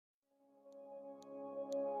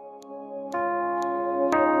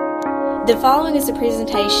The following is a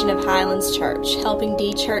presentation of Highlands Church, helping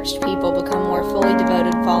de-churched people become more fully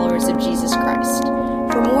devoted followers of Jesus Christ.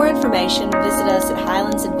 For more information, visit us at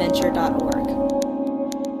highlandsadventure.org.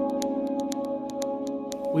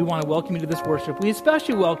 We want to welcome you to this worship. We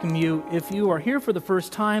especially welcome you if you are here for the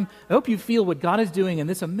first time. I hope you feel what God is doing in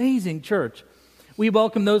this amazing church. We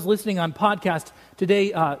welcome those listening on podcast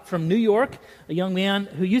today from New York. A young man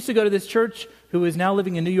who used to go to this church, who is now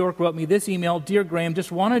living in New York, wrote me this email. Dear Graham,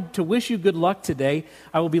 just wanted to wish you good luck today.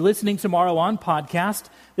 I will be listening tomorrow on podcast.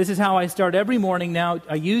 This is how I start every morning now.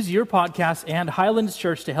 I use your podcast and Highlands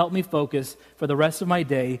Church to help me focus for the rest of my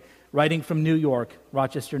day, writing from New York,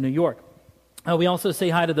 Rochester, New York. We also say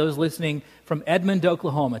hi to those listening from Edmond,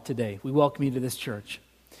 Oklahoma today. We welcome you to this church.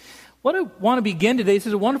 What I want to begin today, this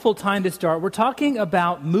is a wonderful time to start. We're talking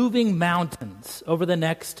about moving mountains over the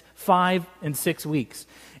next 5 and 6 weeks.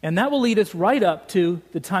 And that will lead us right up to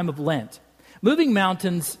the time of Lent. Moving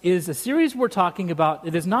Mountains is a series we're talking about.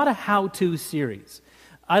 It is not a how-to series.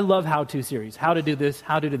 I love how-to series. How to do this,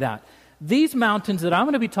 how to do that. These mountains that I'm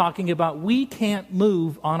going to be talking about, we can't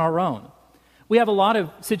move on our own. We have a lot of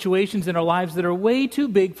situations in our lives that are way too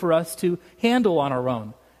big for us to handle on our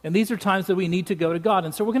own. And these are times that we need to go to God.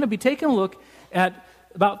 And so we're going to be taking a look at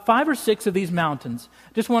about 5 or 6 of these mountains.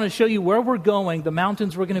 Just want to show you where we're going, the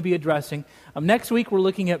mountains we're going to be addressing. Next week, we're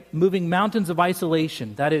looking at moving mountains of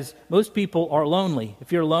isolation. That is, most people are lonely.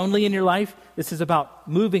 If you're lonely in your life, this is about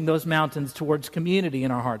moving those mountains towards community in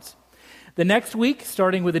our hearts. The next week,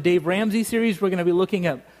 starting with the Dave Ramsey series, we're going to be looking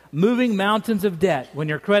at moving mountains of debt when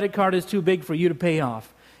your credit card is too big for you to pay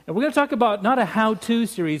off. And we're going to talk about not a how-to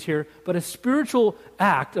series here, but a spiritual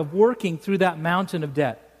act of working through that mountain of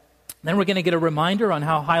debt. Then we're going to get a reminder on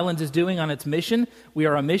how Highlands is doing on its mission. We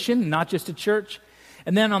are a mission, not just a church.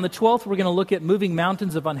 And then on the 12th, we're going to look at moving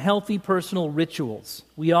mountains of unhealthy personal rituals.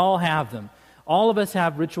 We all have them. All of us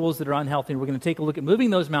have rituals that are unhealthy, and we're going to take a look at moving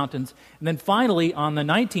those mountains. And then finally, on the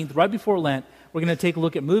 19th, right before Lent, we're going to take a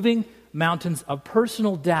look at moving mountains of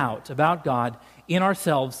personal doubt about God in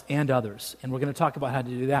ourselves and others. And we're going to talk about how to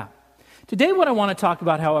do that. Today, what I want to talk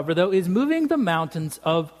about, however, though, is moving the mountains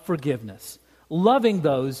of forgiveness, loving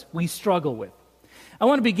those we struggle with. I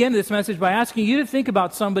want to begin this message by asking you to think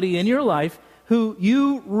about somebody in your life who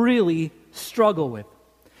you really struggle with.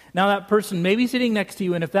 Now, that person may be sitting next to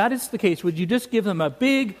you, and if that is the case, would you just give them a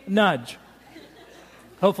big nudge?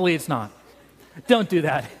 Hopefully it's not. Don't do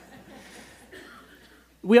that.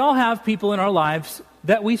 We all have people in our lives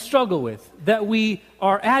that we struggle with, that we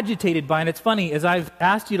are agitated by. And it's funny, as I've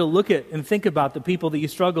asked you to look at and think about the people that you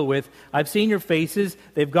struggle with, I've seen your faces,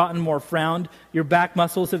 they've gotten more frowned, your back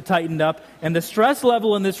muscles have tightened up, and the stress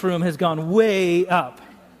level in this room has gone way up.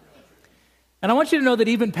 And I want you to know that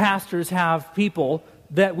even pastors have people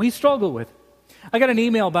that we struggle with. I got an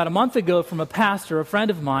email about a month ago from a pastor, a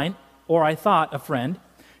friend of mine, or I thought a friend,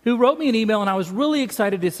 who wrote me an email, and I was really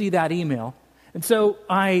excited to see that email. And so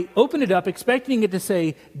I opened it up expecting it to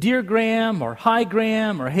say, Dear Graham, or Hi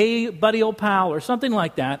Graham, or Hey buddy old pal, or something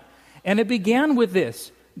like that. And it began with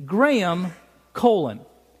this, Graham, :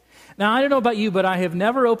 Now, I don't know about you, but I have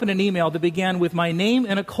never opened an email that began with my name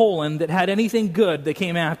and a colon that had anything good that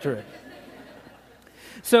came after it.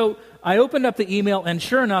 So I opened up the email, and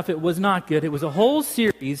sure enough, it was not good. It was a whole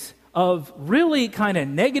series of really kind of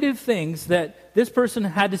negative things that this person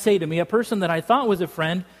had to say to me, a person that I thought was a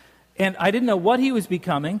friend, and I didn't know what he was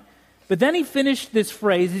becoming. But then he finished this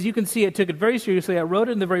phrase. As you can see, I took it very seriously. I wrote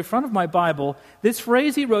it in the very front of my Bible. This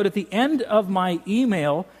phrase he wrote at the end of my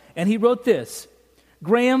email, and he wrote this,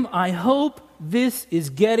 Graham, I hope this is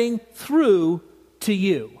getting through to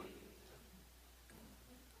you.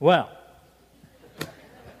 Well,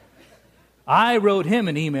 I wrote him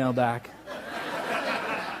an email back.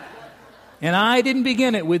 And I didn't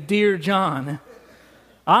begin it with Dear John.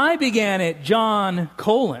 I began it John :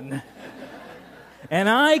 And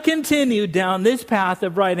I continued down this path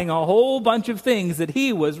of writing a whole bunch of things that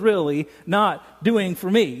he was really not doing for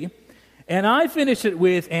me. And I finished it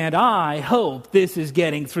with, and I hope this is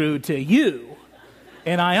getting through to you.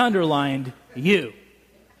 And I underlined you.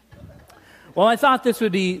 Well, I thought this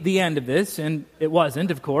would be the end of this, and it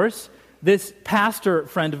wasn't, of course. This pastor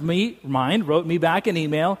friend of mine wrote me back an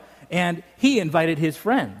email, and he invited his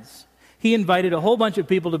friends. He invited a whole bunch of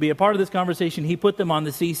people to be a part of this conversation. He put them on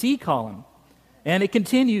the CC column. And it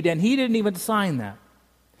continued, and he didn't even sign that.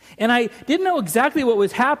 And I didn't know exactly what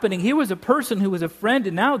was happening. Here was a person who was a friend,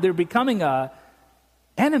 and now they're becoming an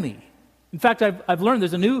enemy. In fact, I've learned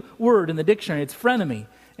there's a new word in the dictionary. It's frenemy.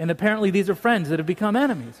 And apparently these are friends that have become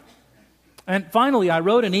enemies. And finally, I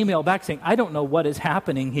wrote an email back saying, I don't know what is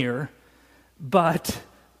happening here, but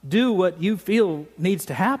do what you feel needs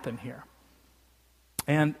to happen here.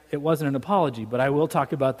 And it wasn't an apology, but I will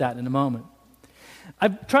talk about that in a moment.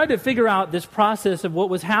 I've tried to figure out this process of what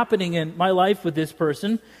was happening in my life with this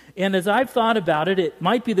person, and as I've thought about it, it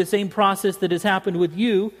might be the same process that has happened with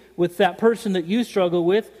you, with that person that you struggle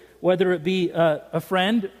with, whether it be a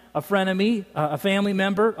friend, a frenemy, a family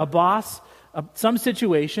member, a boss, some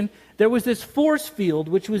situation. There was this force field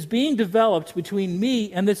which was being developed between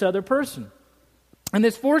me and this other person. And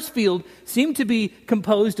this force field seemed to be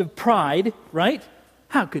composed of pride, right?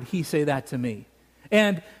 How could he say that to me?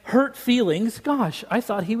 And hurt feelings, gosh, I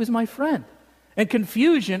thought he was my friend. And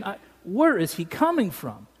confusion, where is he coming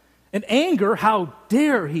from? And anger, how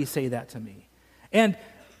dare he say that to me? And,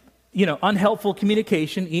 unhelpful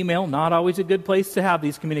communication, email, not always a good place to have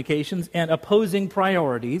these communications, and opposing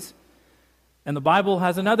priorities. And the Bible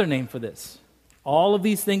has another name for this. All of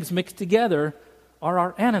these things mixed together are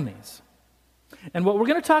our enemies. And what we're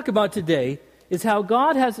going to talk about today is how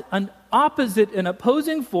God has an opposite and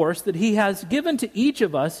opposing force that he has given to each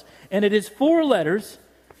of us, and it is 4 letters,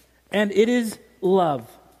 and it is love.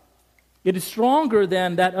 It is stronger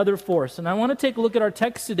than that other force. And I want to take a look at our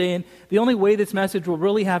text today, and the only way this message will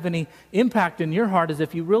really have any impact in your heart is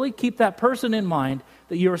if you really keep that person in mind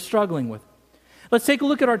that you are struggling with. Let's take a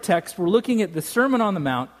look at our text. We're looking at the Sermon on the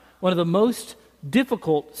Mount, one of the most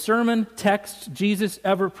difficult sermon texts Jesus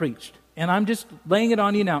ever preached. And I'm just laying it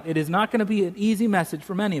on you now. It is not going to be an easy message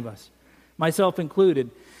for many of us, myself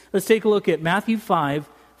included. Let's take a look at Matthew 5,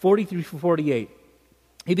 43-48.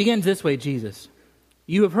 He begins this way, Jesus.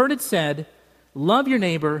 You have heard it said, love your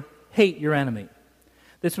neighbor, hate your enemy.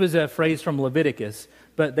 This was a phrase from Leviticus,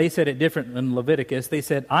 but they said it different than Leviticus. They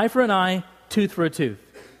said, eye for an eye, tooth for a tooth.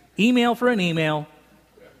 Email for an email.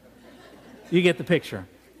 You get the picture.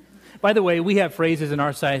 By the way, we have phrases in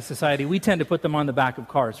our society. We tend to put them on the back of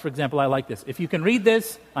cars. For example, I like this. If you can read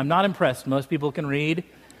this, I'm not impressed. Most people can read.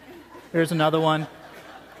 Here's another one.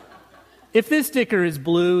 If this sticker is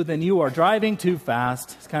blue, then you are driving too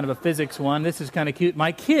fast. It's kind of a physics one. This is kind of cute.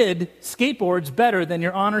 My kid skateboards better than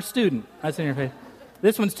your honor student. That's in your face.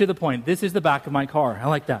 This one's to the point. This is the back of my car. I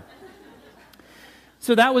like that.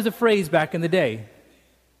 So that was a phrase back in the day.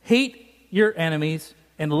 Hate your enemies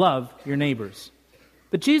and love your neighbors.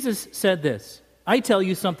 But Jesus said this, I tell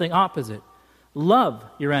you something opposite. Love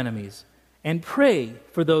your enemies and pray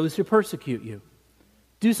for those who persecute you.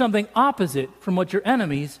 Do something opposite from what your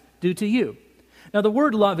enemies do to you. Now, the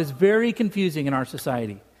word love is very confusing in our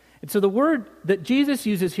society. And so the word that Jesus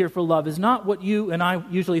uses here for love is not what you and I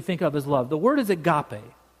usually think of as love. The word is agape.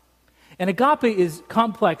 And agape is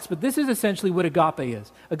complex, but this is essentially what agape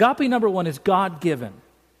is. Agape, number one, is God-given.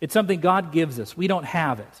 It's something God gives us. We don't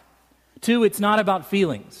have it. 2, it's not about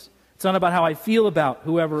feelings. It's not about how I feel about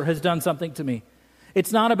whoever has done something to me.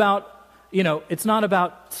 It's not about, it's not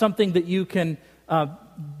about something that you can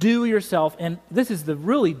do yourself. And this is the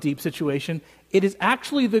really deep situation. It is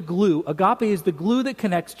actually the glue. Agape is the glue that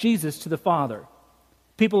connects Jesus to the Father.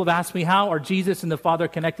 People have asked me, how are Jesus and the Father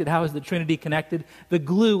connected? How is the Trinity connected? The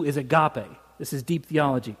glue is agape. This is deep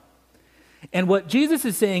theology. And what Jesus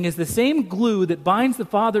is saying is the same glue that binds the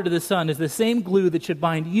Father to the Son is the same glue that should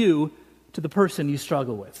bind you to the person you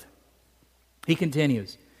struggle with. He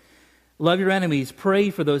continues, love your enemies, pray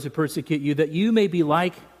for those who persecute you, that you may be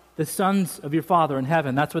like the sons of your Father in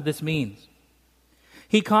heaven. That's what this means.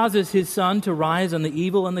 He causes his sun to rise on the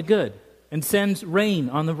evil and the good, and sends rain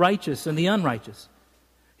on the righteous and the unrighteous.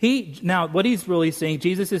 Now, what he's really saying,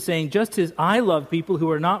 Jesus is saying, just as I love people who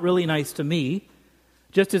are not really nice to me,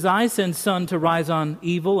 just as I send sun to rise on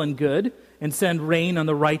evil and good, and send rain on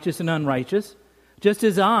the righteous and unrighteous, just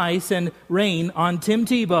as I send rain on Tim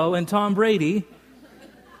Tebow and Tom Brady.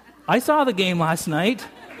 I saw the game last night.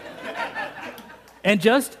 And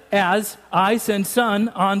just as I send sun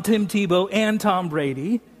on Tim Tebow and Tom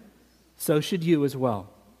Brady, so should you as well.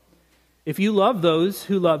 If you love those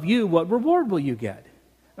who love you, what reward will you get?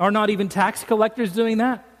 Are not even tax collectors doing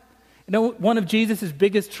that? One of Jesus'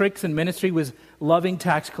 biggest tricks in ministry was loving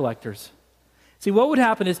tax collectors. See, what would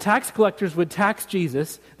happen is tax collectors would tax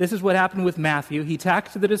Jesus. This is what happened with Matthew. He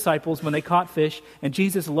taxed the disciples when they caught fish, and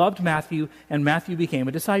Jesus loved Matthew, and Matthew became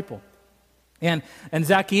a disciple. And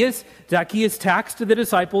Zacchaeus taxed the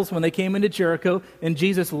disciples when they came into Jericho, and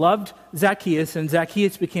Jesus loved Zacchaeus, and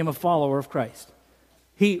Zacchaeus became a follower of Christ.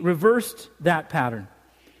 He reversed that pattern.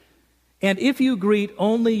 And if you greet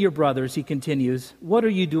only your brothers, he continues, what are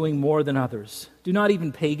you doing more than others? Do not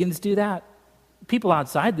even pagans do that? People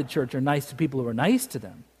outside the church are nice to people who are nice to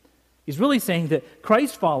them. He's really saying that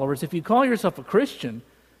Christ followers, if you call yourself a Christian,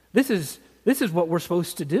 this is what we're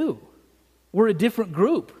supposed to do. We're a different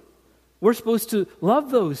group. We're supposed to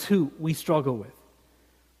love those who we struggle with.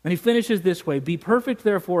 And he finishes this way, be perfect,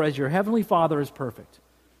 therefore, as your heavenly Father is perfect.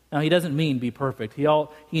 Now, he doesn't mean be perfect.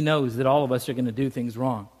 He knows that all of us are going to do things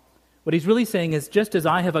wrong. What he's really saying is, just as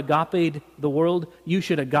I have agape'd the world, you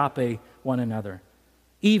should agape one another,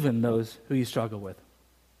 even those who you struggle with.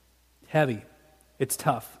 Heavy. It's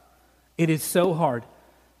tough. It is so hard.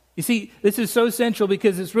 You see, this is so central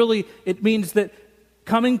because it means that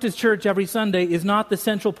coming to church every Sunday is not the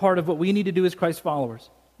central part of what we need to do as Christ followers.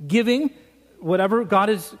 Giving, whatever God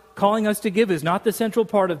is calling us to give, is not the central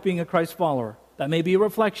part of being a Christ follower. That may be a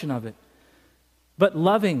reflection of it. But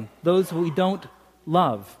loving those who we don't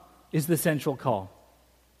love is the central call.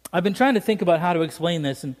 I've been trying to think about how to explain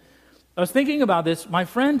this, and I was thinking about this. My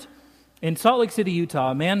friend in Salt Lake City,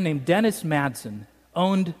 Utah, a man named Dennis Madsen,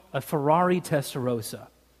 owned a Ferrari Testarossa,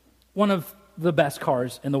 one of the best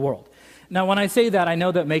cars in the world. Now, when I say that, I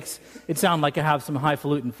know that makes it sound like I have some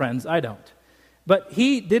highfalutin friends. I don't. But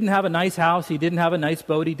he didn't have a nice house, he didn't have a nice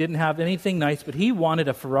boat, he didn't have anything nice, but he wanted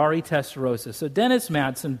a Ferrari Testarossa. So Dennis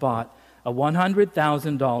Madsen bought a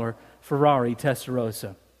 $100,000 Ferrari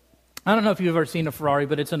Testarossa. I don't know if you've ever seen a Ferrari,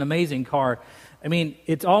 but it's an amazing car. I mean,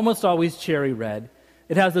 it's almost always cherry red.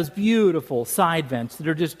 It has those beautiful side vents that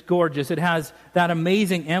are just gorgeous. It has that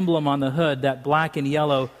amazing emblem on the hood, that black and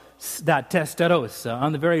yellow, that Testarossa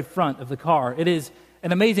on the very front of the car. It is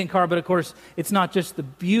an amazing car, but of course, it's not just the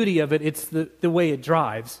beauty of it, it's the way it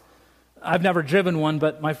drives. I've never driven one,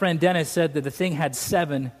 but my friend Dennis said that the thing had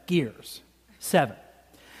 7 gears. 7.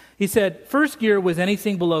 He said first gear was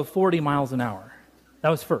anything below 40 miles an hour. That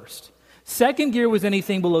was first. Second gear was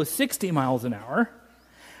anything below 60 miles an hour.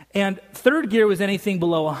 And third gear was anything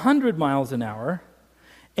below 100 miles an hour.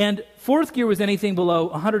 And fourth gear was anything below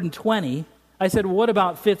 120. I said, well, what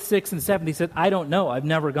about fifth, sixth, and seventh? He said, I don't know. I've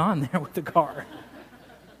never gone there with the car.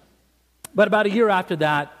 But about a year after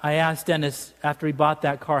that, I asked Dennis, after he bought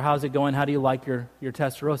that car, how's it going? How do you like your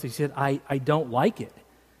Testarossa? He said, I don't like it.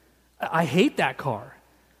 I hate that car.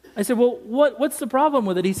 I said, well, what's the problem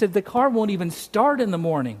with it? He said, the car won't even start in the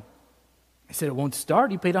morning. I said, it won't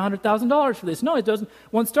start? You paid $100,000 for this. No, it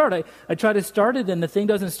won't start. I try to start it, and the thing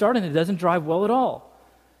doesn't start, and it doesn't drive well at all.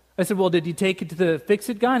 I said, well, did you take it to the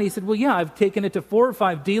fix-it guy? And he said, well, yeah, I've taken it to 4 or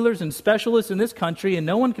 5 dealers and specialists in this country, and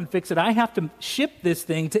no one can fix it. I have to ship this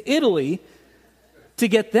thing to Italy to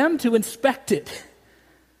get them to inspect it.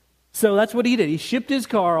 So that's what he did. He shipped his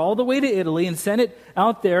car all the way to Italy and sent it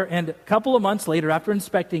out there, and a couple of months later, after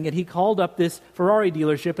inspecting it, he called up this Ferrari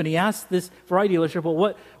dealership, and he asked this Ferrari dealership,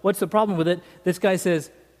 well, what's the problem with it? This guy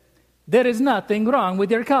says, there is nothing wrong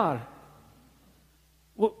with your car.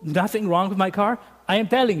 Well, nothing wrong with my car? I am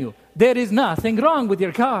telling you, there is nothing wrong with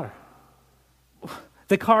your car.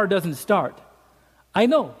 The car doesn't start. I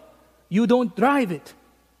know. You don't drive it.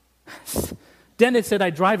 Dennis said, I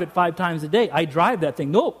drive it 5 times a day. I drive that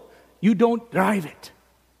thing. No, you don't drive it.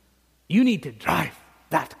 You need to drive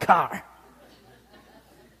that car.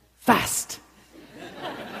 Fast.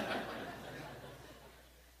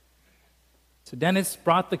 So Dennis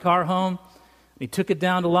brought the car home. He took it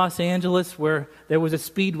down to Los Angeles where there was a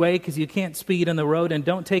speedway because you can't speed on the road, and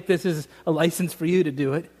don't take this as a license for you to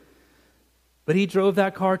do it. But he drove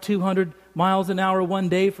that car 200 miles an hour one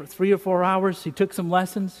day for 3 or 4 hours. He took some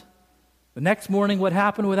lessons. The next morning, what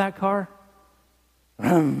happened with that car?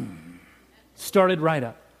 Started right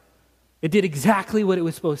up. It did exactly what it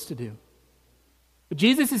was supposed to do. What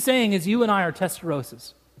Jesus is saying is you and I are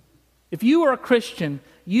Testarossas. If you are a Christian,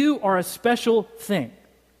 you are a special thing.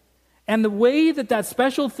 And the way that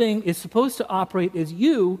special thing is supposed to operate is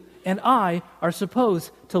you and I are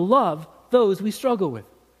supposed to love those we struggle with,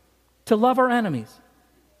 to love our enemies.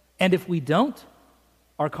 And if we don't,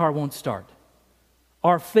 our car won't start.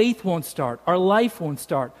 Our faith won't start. Our life won't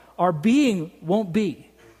start. Our being won't be.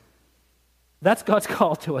 That's God's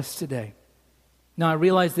call to us today. Now, I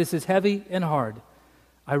realize this is heavy and hard.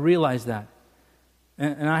 I realize that.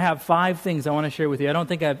 And I have 5 things I want to share with you. I don't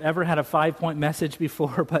think I've ever had a 5-point message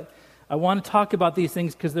before, but I want to talk about these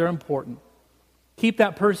things because they're important. Keep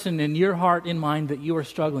that person in your heart in mind that you are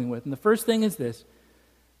struggling with. And the first thing is this.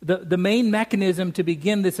 The main mechanism to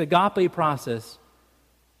begin this agape process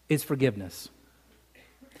is forgiveness.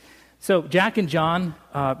 So Jack and John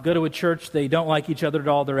go to a church. They don't like each other at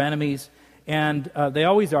all. They're enemies. And they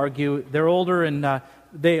always argue. They're older, and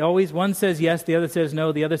one says yes, the other says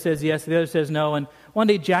no, the other says yes, the other says no. And one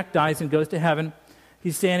day Jack dies and goes to heaven.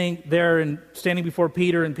 He's standing there and standing before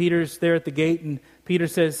Peter, and Peter's there at the gate, and Peter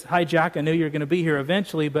says, hi, Jack, I know you're going to be here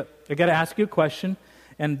eventually, but I got to ask you a question,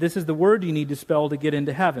 and this is the word you need to spell to get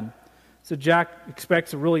into heaven. So Jack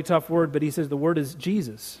expects a really tough word, but he says the word is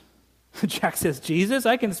Jesus. Jack says, Jesus?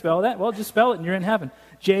 I can spell that. Well, just spell it and you're in heaven.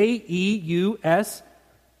 J-E-U-S-U-S,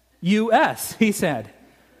 he said.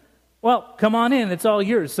 Well, come on in. It's all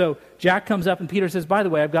yours. So Jack comes up and Peter says, by the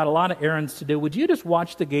way, I've got a lot of errands to do. Would you just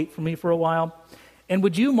watch the gate for me for a while? And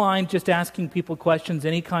would you mind just asking people questions,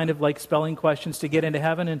 any kind of like spelling questions to get into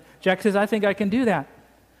heaven? And Jack says, I think I can do that.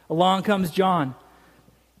 Along comes John.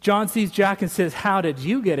 John sees Jack and says, how did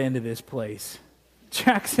you get into this place?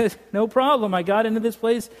 Jack says, no problem. I got into this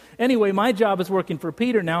place. Anyway, my job is working for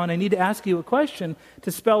Peter now, and I need to ask you a question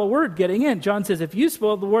to spell a word getting in. John says, if you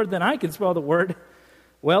spell the word, then I can spell the word.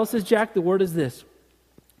 Well, says Jack, the word is this: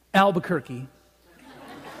 Albuquerque.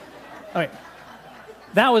 All right.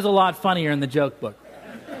 That was a lot funnier in the joke book.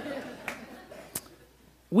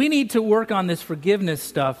 We need to work on this forgiveness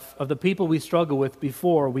stuff of the people we struggle with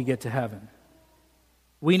before we get to heaven.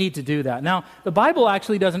 We need to do that. Now, the Bible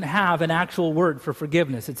actually doesn't have an actual word for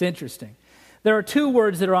forgiveness. It's interesting. There are two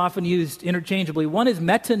words that are often used interchangeably. One is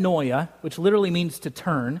metanoia, which literally means to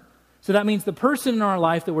turn. So that means the person in our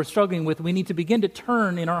life that we're struggling with, we need to begin to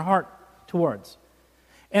turn in our heart towards.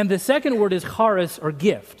 And the second word is charis, or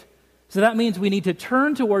gift. So that means we need to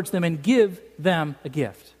turn towards them and give them a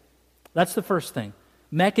gift. That's the first thing.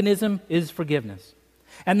 Mechanism is forgiveness.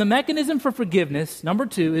 And the mechanism for forgiveness, number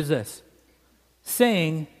 2, is this: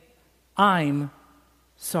 saying, I'm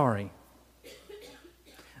sorry.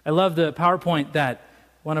 I love the PowerPoint that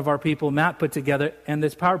one of our people, Matt, put together, and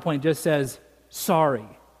this PowerPoint just says, sorry.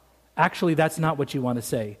 Actually, that's not what you want to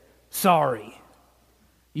say. Sorry.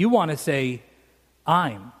 You want to say,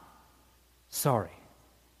 I'm sorry.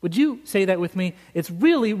 Would you say that with me? It's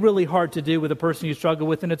really, really hard to do with a person you struggle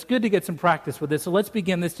with, and it's good to get some practice with this. So let's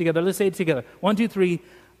begin this together. Let's say it together. 1, 2, 3.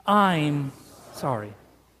 I'm sorry.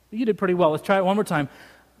 You did pretty well. Let's try it one more time.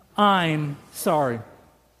 I'm sorry.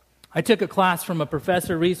 I took a class from a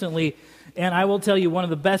professor recently, and I will tell you, one of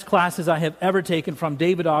the best classes I have ever taken, from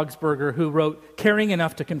David Augsburger, who wrote Caring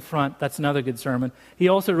Enough to Confront. That's another good sermon. He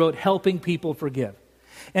also wrote Helping People Forgive.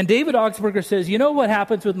 And David Augsburger says, you know what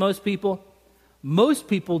happens with most people? Most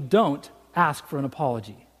people don't ask for an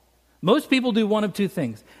apology. Most people do one of two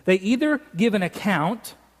things. They either give an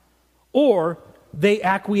account or they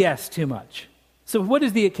acquiesce too much. So what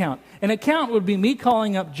is the account? An account would be me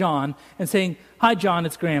calling up John and saying, hi, John,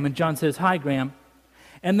 it's Graham. And John says, hi, Graham.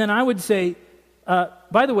 And then I would say,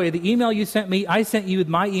 by the way, the email you sent me, I sent you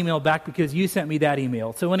my email back because you sent me that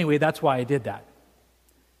email. So anyway, that's why I did that.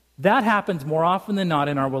 That happens more often than not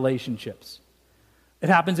in our relationships. It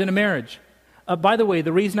happens in a marriage. By the way,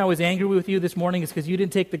 the reason I was angry with you this morning is because you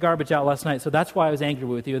didn't take the garbage out last night. So that's why I was angry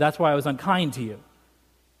with you. That's why I was unkind to you.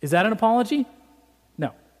 Is that an apology?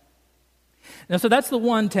 No. Now, so that's the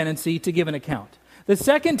one tendency, to give an account. The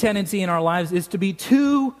second tendency in our lives is to be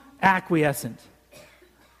too acquiescent.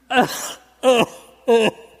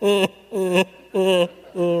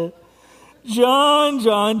 John.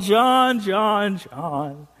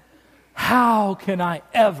 How can I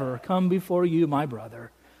ever come before you, my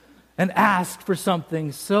brother, and ask for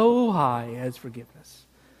something so high as forgiveness?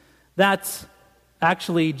 That's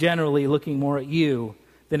actually generally looking more at you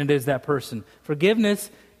than it is that person. Forgiveness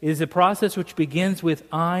is a process which begins with,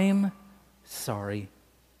 I'm sorry.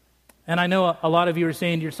 And I know a lot of you are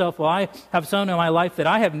saying to yourself, well, I have someone in my life that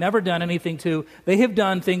I have never done anything to. They have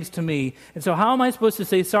done things to me. And so how am I supposed to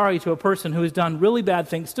say sorry to a person who has done really bad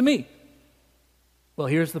things to me? Well,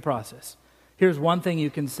 here's the process. Here's one thing you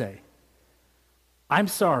can say. I'm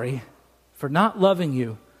sorry for not loving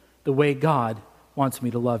you the way God wants me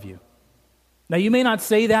to love you. Now, you may not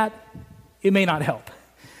say that. It may not help.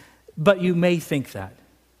 But you may think that.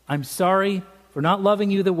 I'm sorry for not loving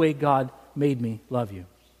you the way God made me love you.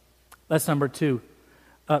 That's number 2.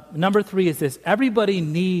 Number 3 is this: everybody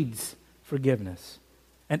needs forgiveness,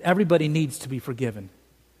 and everybody needs to be forgiven.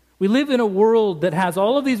 We live in a world that has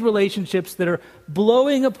all of these relationships that are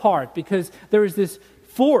blowing apart because there is this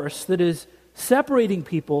force that is separating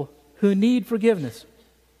people who need forgiveness.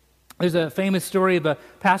 There's a famous story of a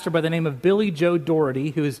pastor by the name of Billy Joe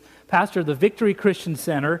Doherty, who is pastor of the Victory Christian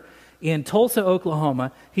Center in Tulsa,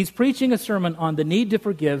 Oklahoma. He's preaching a sermon on the need to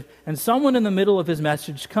forgive, and someone in the middle of his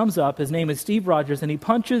message comes up. His name is Steve Rogers, and he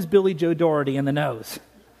punches Billy Joe Doherty in the nose.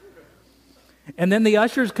 And then the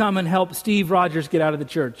ushers come and help Steve Rogers get out of the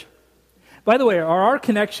church. By the way, are our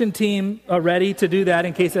connection team ready to do that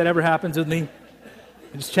in case that ever happens with me?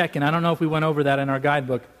 I'm just checking. I don't know if we went over that in our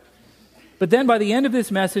guidebook. But then by the end of this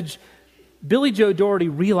message, Billy Joe Doherty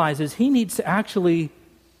realizes he needs to actually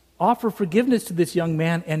offer forgiveness to this young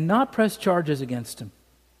man and not press charges against him.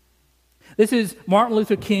 This is Martin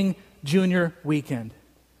Luther King Jr. weekend.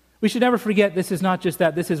 We should never forget this is not just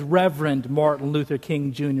that. This is Reverend Martin Luther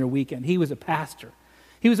King Jr. weekend. He was a pastor.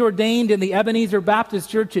 He was ordained in the Ebenezer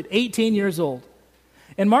Baptist Church at 18 years old.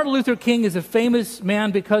 And Martin Luther King is a famous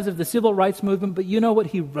man because of the civil rights movement, but you know what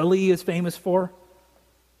he really is famous for?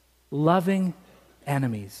 Loving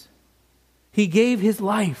enemies. He gave his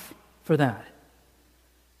life for that.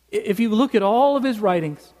 If you look at all of his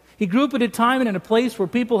writings, he grew up at a time and in a place where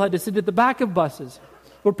people had to sit at the back of buses,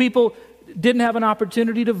 where people didn't have an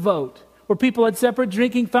opportunity to vote, where people had separate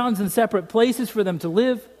drinking fountains and separate places for them to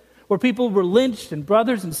live, where people were lynched and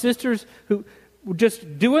brothers and sisters who were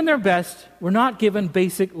just doing their best were not given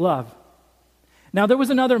basic love. Now, there was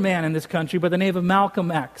another man in this country by the name of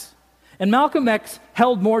Malcolm X. And Malcolm X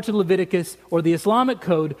held more to Leviticus, or the Islamic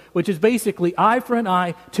code, which is basically eye for an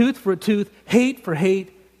eye, tooth for a tooth, hate for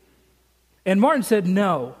hate. And Martin said,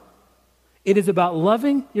 no, it is about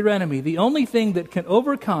loving your enemy. The only thing that can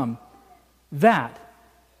overcome that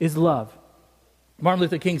is love. Martin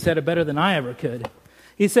Luther King said it better than I ever could.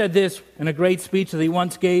 He said this in a great speech that he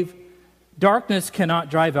once gave: darkness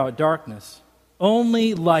cannot drive out darkness.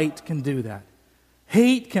 Only light can do that.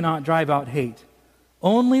 Hate cannot drive out hate.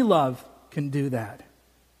 Only love can do that.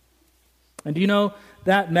 And do you know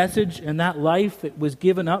that message and that life that was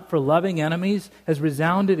given up for loving enemies has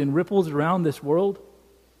resounded in ripples around this world?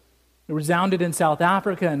 It resounded in South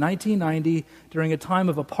Africa in 1990 during a time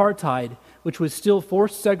of apartheid, which was still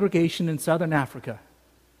forced segregation in southern Africa.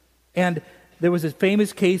 And there was a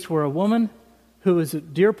famous case where a woman who was a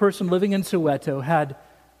dear person living in Soweto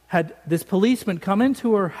had this policeman come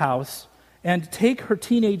into her house and take her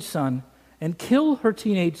teenage son and kill her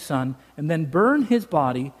teenage son and then burn his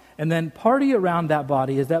body and then party around that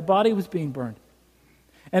body as that body was being burned.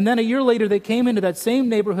 And then a year later they came into that same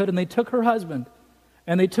neighborhood and they took her husband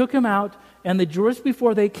and they took him out, and just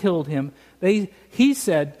before they killed him, he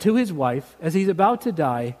said to his wife as he's about to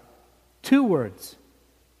die 2 words: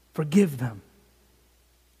 forgive them.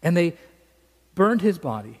 And they burned his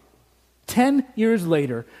body. 10 years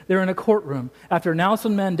later, they're in a courtroom after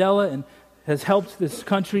Nelson Mandela has helped this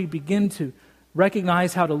country begin to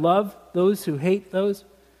recognize how to love those who hate those.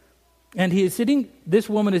 And this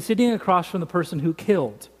woman is sitting across from the person who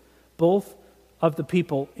killed both of the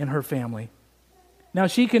people in her family. Now,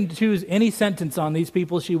 she can choose any sentence on these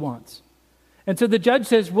people she wants. And so the judge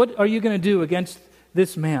says, what are you going to do against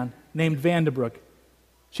this man named Vanderbroek?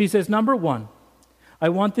 She says, number 1, I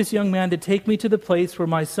want this young man to take me to the place where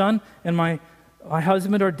my son and my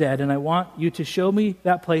husband are dead, and I want you to show me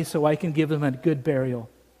that place so I can give them a good burial.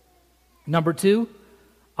 Number 2,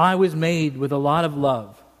 I was made with a lot of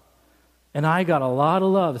love, and I got a lot of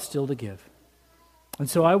love still to give. And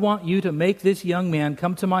so I want you to make this young man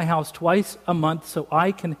come to my house twice a month so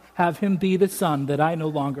I can have him be the son that I no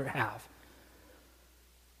longer have.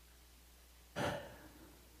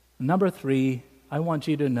 Number 3, I want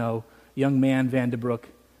you to know, young man Vanderbroek,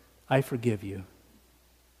 I forgive you.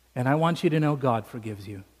 And I want you to know God forgives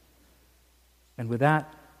you. And with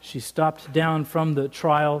that, she stopped down from the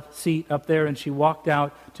trial seat up there and she walked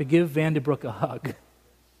out to give Vanderbroek a hug.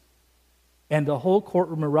 And the whole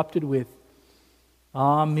courtroom erupted with,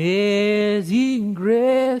 amazing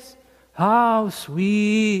grace, how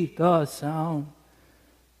sweet the sound.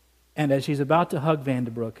 And as she's about to hug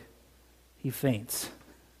Vanderbroek, he faints.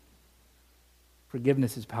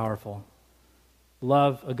 Forgiveness is powerful.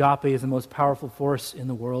 Love, agape, is the most powerful force in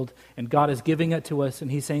the world, and God is giving it to us, and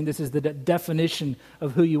He's saying this is the definition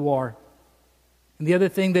of who you are. And the other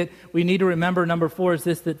thing that we need to remember, number 4, is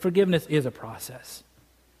this, that forgiveness is a process.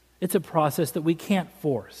 It's a process that we can't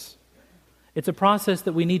force. It's a process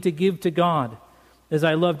that we need to give to God. As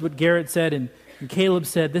I loved what Garrett said and Caleb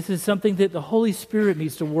said, this is something that the Holy Spirit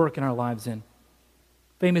needs to work in our lives in.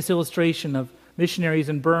 Famous illustration of missionaries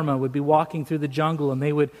in Burma would be walking through the jungle and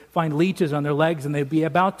they would find leeches on their legs and they'd be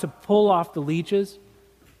about to pull off the leeches.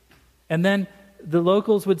 And then the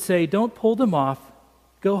locals would say, don't pull them off.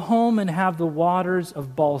 Go home and have the waters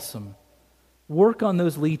of balsam. Work on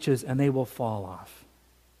those leeches and they will fall off.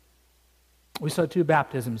 We saw 2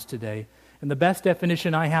 baptisms today. And the best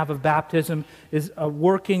definition I have of baptism is a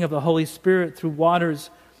working of the Holy Spirit through waters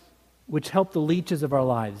which help the leeches of our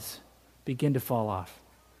lives begin to fall off.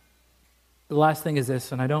 The last thing is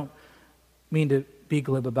this, and I don't mean to be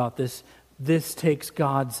glib about this. This takes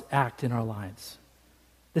God's act in our lives.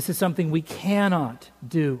 This is something we cannot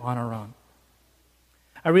do on our own.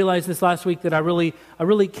 I realized this last week that I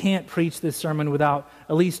really can't preach this sermon without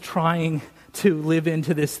at least trying to live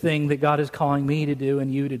into this thing that God is calling me to do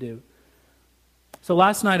and you to do. So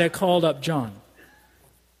last night I called up John.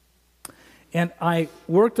 And I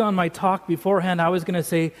worked on my talk beforehand. I was going to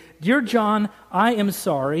say, Dear John, I am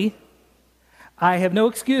sorry. I have no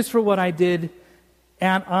excuse for what I did.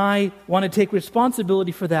 And I want to take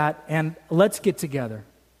responsibility for that. And let's get together.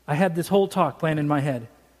 I had this whole talk planned in my head.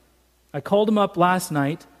 I called him up last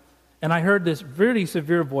night, and I heard this really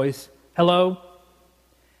severe voice, "Hello?"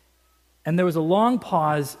 And there was a long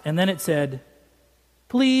pause, and then it said,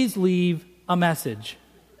 "Please leave a message."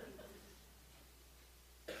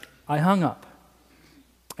 I hung up.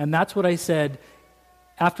 And that's what I said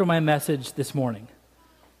after my message this morning.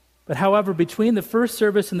 But however, between the first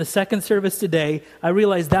service and the second service today, I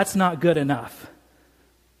realized that's not good enough.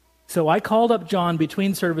 So I called up John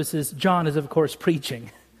between services. John is, of course,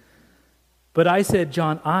 preaching. But I said,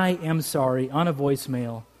 "John, I am sorry," on a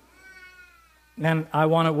voicemail. And I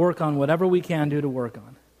want to work on whatever we can do to work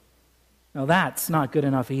on. Now that's not good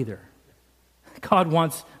enough either. God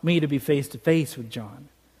wants me to be face to face with John.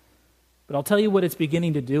 But I'll tell you what it's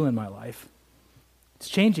beginning to do in my life. It's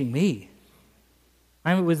changing me.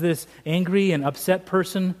 I was this angry and upset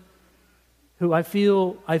person who I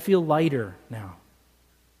feel lighter now.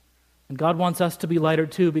 And God wants us to be lighter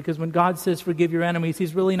too, because when God says forgive your enemies,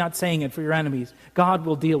 He's really not saying it for your enemies. God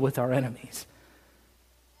will deal with our enemies.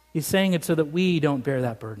 He's saying it so that we don't bear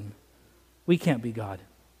that burden. We can't be God.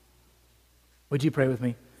 Would you pray with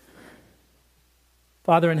me?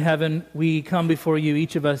 Father in heaven, we come before you,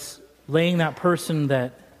 each of us, laying that person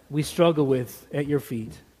that we struggle with at your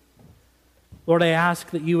feet. Lord, I ask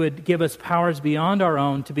that you would give us powers beyond our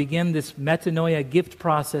own to begin this metanoia gift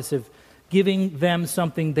process of giving them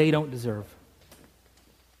something they don't deserve.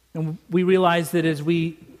 And we realize that as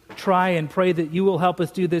we try and pray that you will help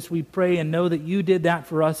us do this, we pray and know that you did that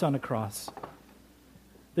for us on a cross.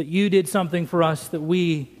 That you did something for us that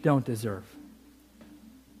we don't deserve.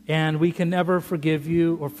 And we can never forgive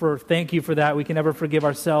you thank you for that. We can never forgive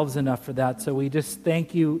ourselves enough for that. So we just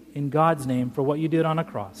thank you in God's name for what you did on a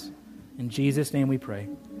cross. In Jesus' name we pray.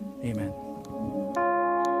 Amen.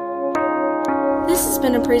 This has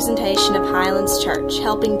been a presentation of Highlands Church,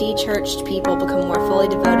 helping de-churched people become more fully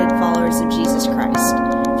devoted followers of Jesus Christ.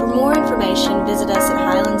 For more information, visit us at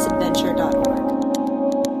highlandsadventure.org.